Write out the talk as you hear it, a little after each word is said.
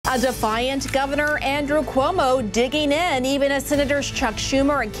A defiant Governor Andrew Cuomo digging in, even as Senators Chuck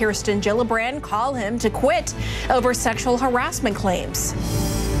Schumer and Kirsten Gillibrand call him to quit over sexual harassment claims.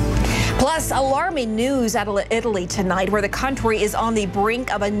 Plus, alarming news out of Italy tonight, where the country is on the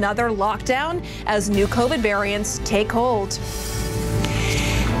brink of another lockdown as new COVID variants take hold.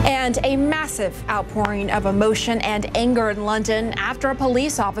 And a massive outpouring of emotion and anger in London after a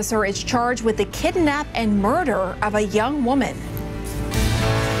police officer is charged with the kidnap and murder of a young woman.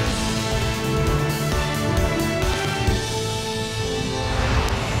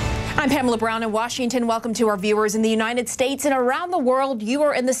 I'm Pamela Brown in Washington. Welcome to our viewers in the United States and around the world. You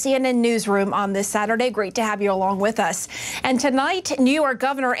are in the CNN newsroom on this Saturday. Great to have you along with us. And tonight, New York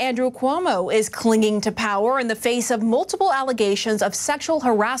Governor Andrew Cuomo is clinging to power in the face of multiple allegations of sexual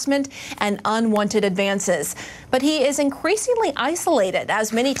harassment and unwanted advances. But he is increasingly isolated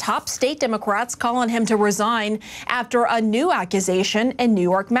as many top state Democrats call on him to resign after a new accusation in New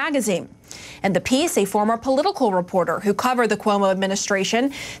York Magazine. And the piece, a former political reporter who covered the Cuomo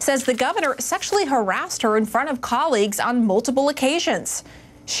administration, says the governor sexually harassed her in front of colleagues on multiple occasions.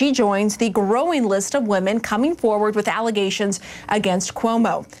 She joins the growing list of women coming forward with allegations against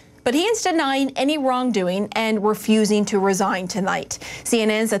Cuomo. But he is denying any wrongdoing and refusing to resign tonight.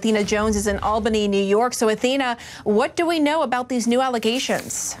 CNN's Athena Jones is in Albany, New York. So, Athena, what do we know about these new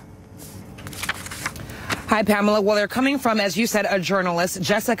allegations? Hi, Pamela. Well, they're coming from, as you said, a journalist,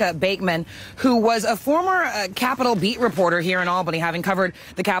 Jessica Bateman, who was a former Capitol beat reporter here in Albany, having covered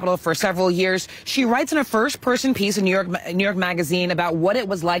the Capitol for several years. She writes in a first-person piece in New York Magazine about what it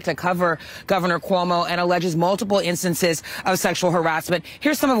was like to cover Governor Cuomo and alleges multiple instances of sexual harassment.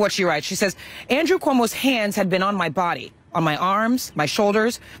 Here's some of what she writes. She says, Andrew Cuomo's hands had been on my body, on my arms, my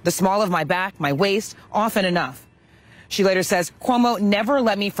shoulders, the small of my back, my waist, often enough. She later says, Cuomo never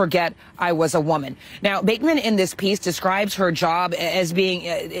let me forget I was a woman. Now, Bateman in this piece describes her job as being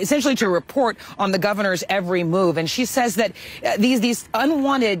essentially to report on the governor's every move. And she says that these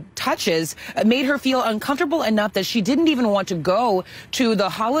unwanted touches made her feel uncomfortable enough that she didn't even want to go to the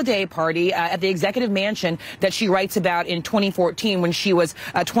holiday party at the executive mansion that she writes about in 2014 when she was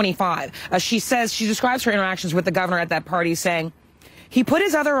 25. She describes her interactions with the governor at that party saying, he put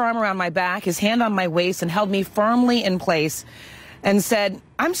his other arm around my back, his hand on my waist, and held me firmly in place and said,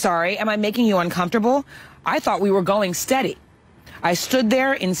 I'm sorry, am I making you uncomfortable? I thought we were going steady. I stood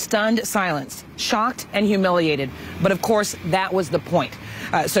there in stunned silence, shocked and humiliated. But of course, that was the point.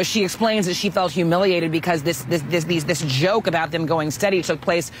 So she explains that she felt humiliated because this joke about them going steady took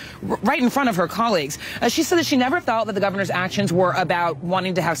place right in front of her colleagues. She said that she never felt that the governor's actions were about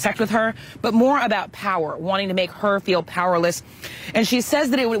wanting to have sex with her, but more about power, wanting to make her feel powerless. And she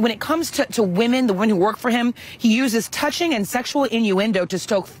says that when it comes to women, the women who work for him, he uses touching and sexual innuendo to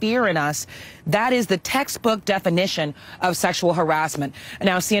stoke fear in us. That is the textbook definition of sexual harassment.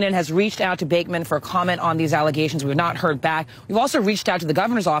 Now, CNN has reached out to Bateman for comment on these allegations. We've not heard back. We've also reached out to the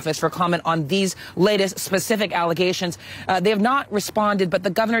governor's office for comment on these latest specific allegations. They have not responded, but the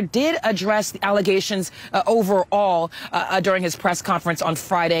governor did address the allegations overall during his press conference on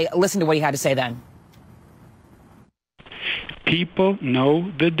Friday. Listen to what he had to say then. People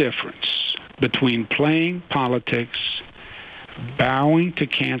know the difference between playing politics, bowing to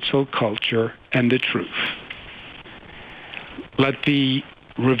cancel culture, and the truth. Let the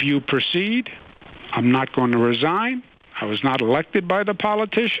review proceed. I'm not going to resign. I was not elected by the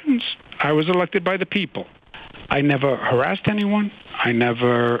politicians. I was elected by the people. I never harassed anyone. I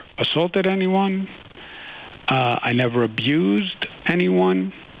never assaulted anyone. I never abused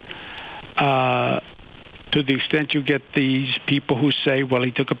anyone. To the extent you get these people who say, well,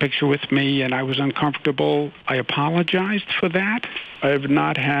 he took a picture with me and I was uncomfortable, I apologized for that. I have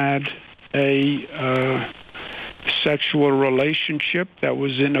not had a sexual relationship that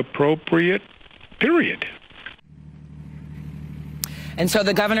was inappropriate, period. And so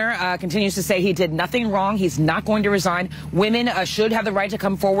the governor continues to say he did nothing wrong. He's not going to resign. Women should have the right to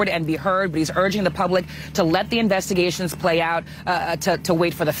come forward and be heard, but he's urging the public to let the investigations play out, to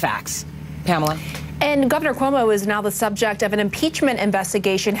wait for the facts. Pamela? And Governor Cuomo is now the subject of an impeachment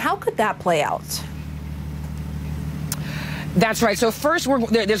investigation. How could that play out? That's right. So first,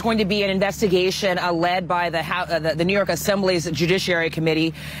 there's going to be an investigation led by the New York Assembly's Judiciary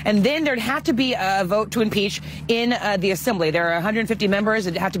Committee, and then there'd have to be a vote to impeach in the Assembly. There are 150 members.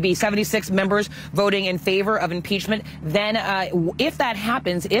 It'd have to be 76 members voting in favor of impeachment. Then, if that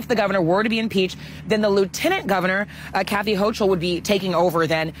happens, if the governor were to be impeached, then the lieutenant governor, Kathy Hochul, would be taking over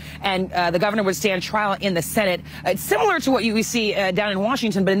then, and the governor would stand trial in the Senate. It's similar to what we see down in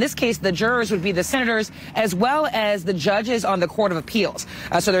Washington, but in this case, the jurors would be the senators as well as the judges is on the Court of Appeals.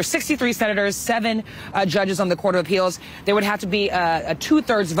 So there's 63 senators, 7 judges on the Court of Appeals. There would have to be a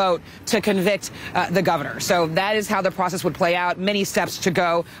 2/3 vote to convict the governor. So that is how the process would play out. Many steps to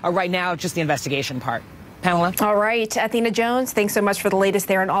go. Right now, just the investigation part. Pamela? All right. Athena Jones, thanks so much for the latest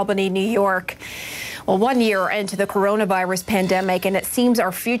there in Albany, New York. Well, 1 year into the coronavirus pandemic, and it seems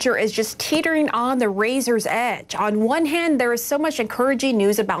our future is just teetering on the razor's edge. On one hand, there is so much encouraging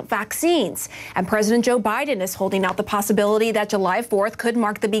news about vaccines, and President Joe Biden is holding out the possibility that July 4th could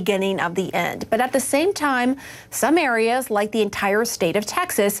mark the beginning of the end. But at the same time, some areas, like the entire state of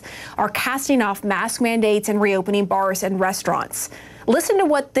Texas, are casting off mask mandates and reopening bars and restaurants. Listen to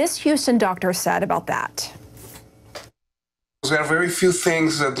what this Houston doctor said about that. There are very few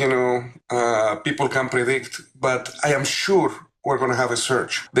things that, people can predict, but I am sure we're going to have a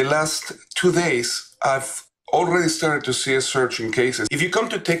surge. The last 2 days, I've already started to see a surge in cases. If you come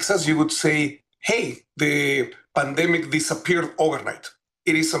to Texas, you would say, hey, the pandemic disappeared overnight.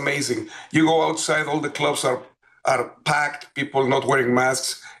 It is amazing. You go outside, all the clubs are packed, people not wearing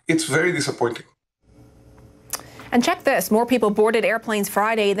masks. It's very disappointing. And check this, more people boarded airplanes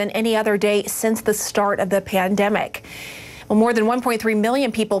Friday than any other day since the start of the pandemic. Well, more than 1.3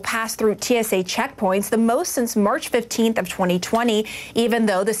 million people passed through TSA checkpoints, the most since March 15th of 2020, even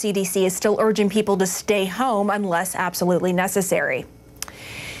though the CDC is still urging people to stay home unless absolutely necessary.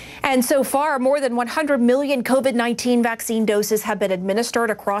 And so far, more than 100 million COVID-19 vaccine doses have been administered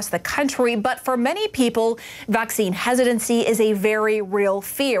across the country. But for many people, vaccine hesitancy is a very real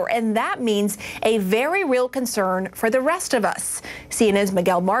fear. And that means a very real concern for the rest of us. CNN's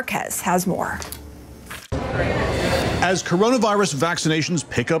Miguel Marquez has more. As coronavirus vaccinations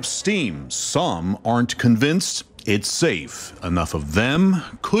pick up steam, some aren't convinced it's safe. Enough of them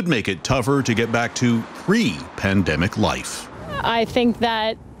could make it tougher to get back to pre-pandemic life. I think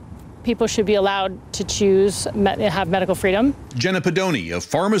that people should be allowed to choose, have medical freedom. Jenna Pedoni, a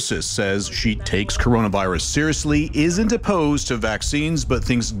pharmacist, says she takes coronavirus seriously, isn't opposed to vaccines, but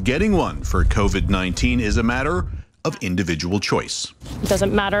thinks getting one for COVID-19 is a matter of individual choice. It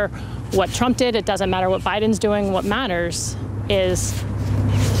doesn't matter what Trump did. It doesn't matter what Biden's doing. What matters is,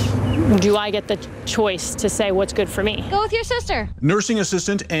 do I get the choice to say what's good for me? Go with your sister. Nursing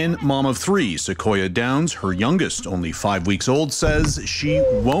assistant and mom of 3, Sequoia Downs, her youngest, only 5 weeks old, says she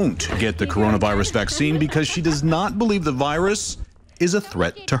won't get the coronavirus vaccine because she does not believe the virus is a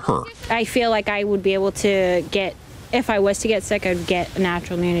threat to her. I feel like I would be able to get, if I was to get sick, I'd get a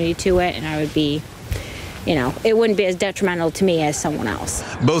natural immunity to it, and I would be, it wouldn't be as detrimental to me as someone else.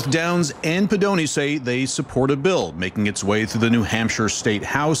 Both Downs and Pedoni say they support a bill making its way through the New Hampshire State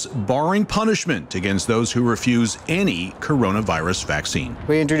House, barring punishment against those who refuse any coronavirus vaccine.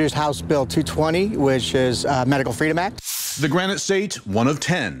 We introduced House Bill 220, which is Medical Freedom Act. The Granite State, one of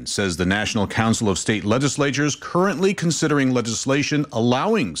 10, says the National Council of State Legislatures currently considering legislation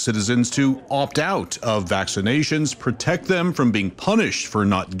allowing citizens to opt out of vaccinations, protect them from being punished for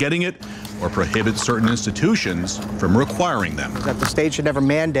not getting it, or prohibit certain institutions from requiring them. That the state should never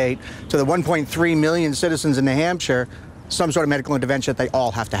mandate to the 1.3 million citizens in New Hampshire some sort of medical intervention that they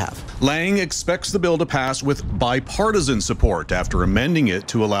all have to have. Lang expects the bill to pass with bipartisan support after amending it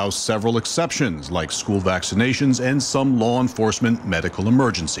to allow several exceptions like school vaccinations and some law enforcement medical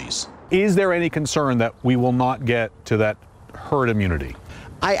emergencies. Is there any concern that we will not get to that herd immunity?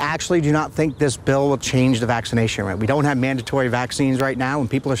 I actually do not think this bill will change the vaccination rate. We don't have mandatory vaccines right now, and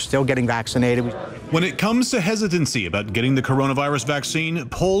people are still getting vaccinated. When it comes to hesitancy about getting the coronavirus vaccine,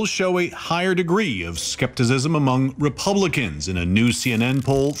 polls show a higher degree of skepticism among Republicans. In a new CNN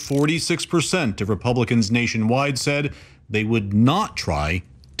poll, 46% of Republicans nationwide said they would not try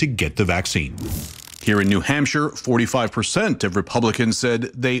to get the vaccine. Here in New Hampshire, 45% of Republicans said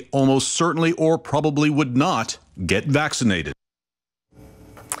they almost certainly or probably would not get vaccinated.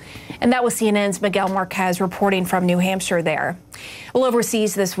 And that was CNN's Miguel Marquez reporting from New Hampshire there. Well,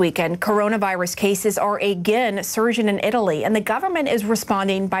 overseas this weekend, coronavirus cases are again surging in Italy, and the government is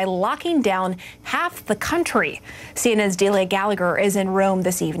responding by locking down half the country. CNN's Delia Gallagher is in Rome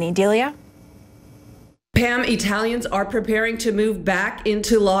this evening. Delia? Pam, Italians are preparing to move back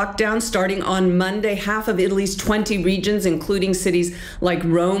into lockdown starting on Monday. Half of Italy's 20 regions, including cities like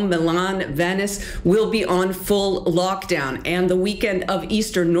Rome, Milan, Venice, will be on full lockdown. And the weekend of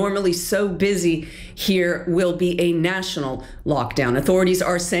Easter, normally so busy here will be a national lockdown. Authorities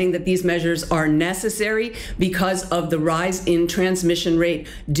are saying that these measures are necessary because of the rise in transmission rate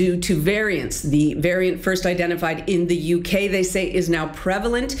due to variants. The variant first identified in the UK, they say, is now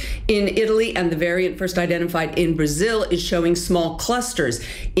prevalent in Italy, and the variant first identified in Brazil is showing small clusters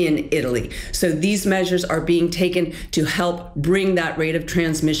in Italy. So these measures are being taken to help bring that rate of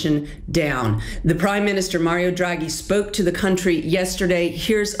transmission down. The Prime Minister, Mario Draghi, spoke to the country yesterday.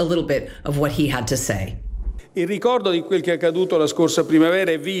 Here's a little bit of what he had to say. Il ricordo di quel che è accaduto la scorsa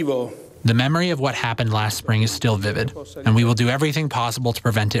primavera è vivo. The memory of what happened last spring is still vivid, and we will do everything possible to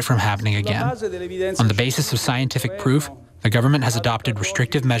prevent it from happening again. On the basis of scientific proof, the government has adopted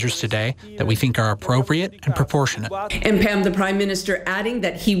restrictive measures today that we think are appropriate and proportionate. And Pam, the Prime Minister adding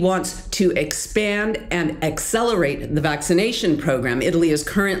that he wants to expand and accelerate the vaccination program. Italy is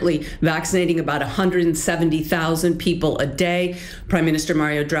currently vaccinating about 170,000 people a day. Prime Minister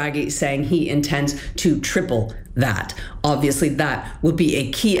Mario Draghi saying he intends to triple that. Obviously, that will be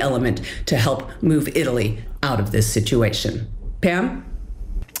a key element to help move Italy out of this situation. Pam?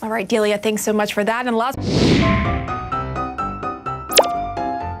 All right, Delia, thanks so much for that. And last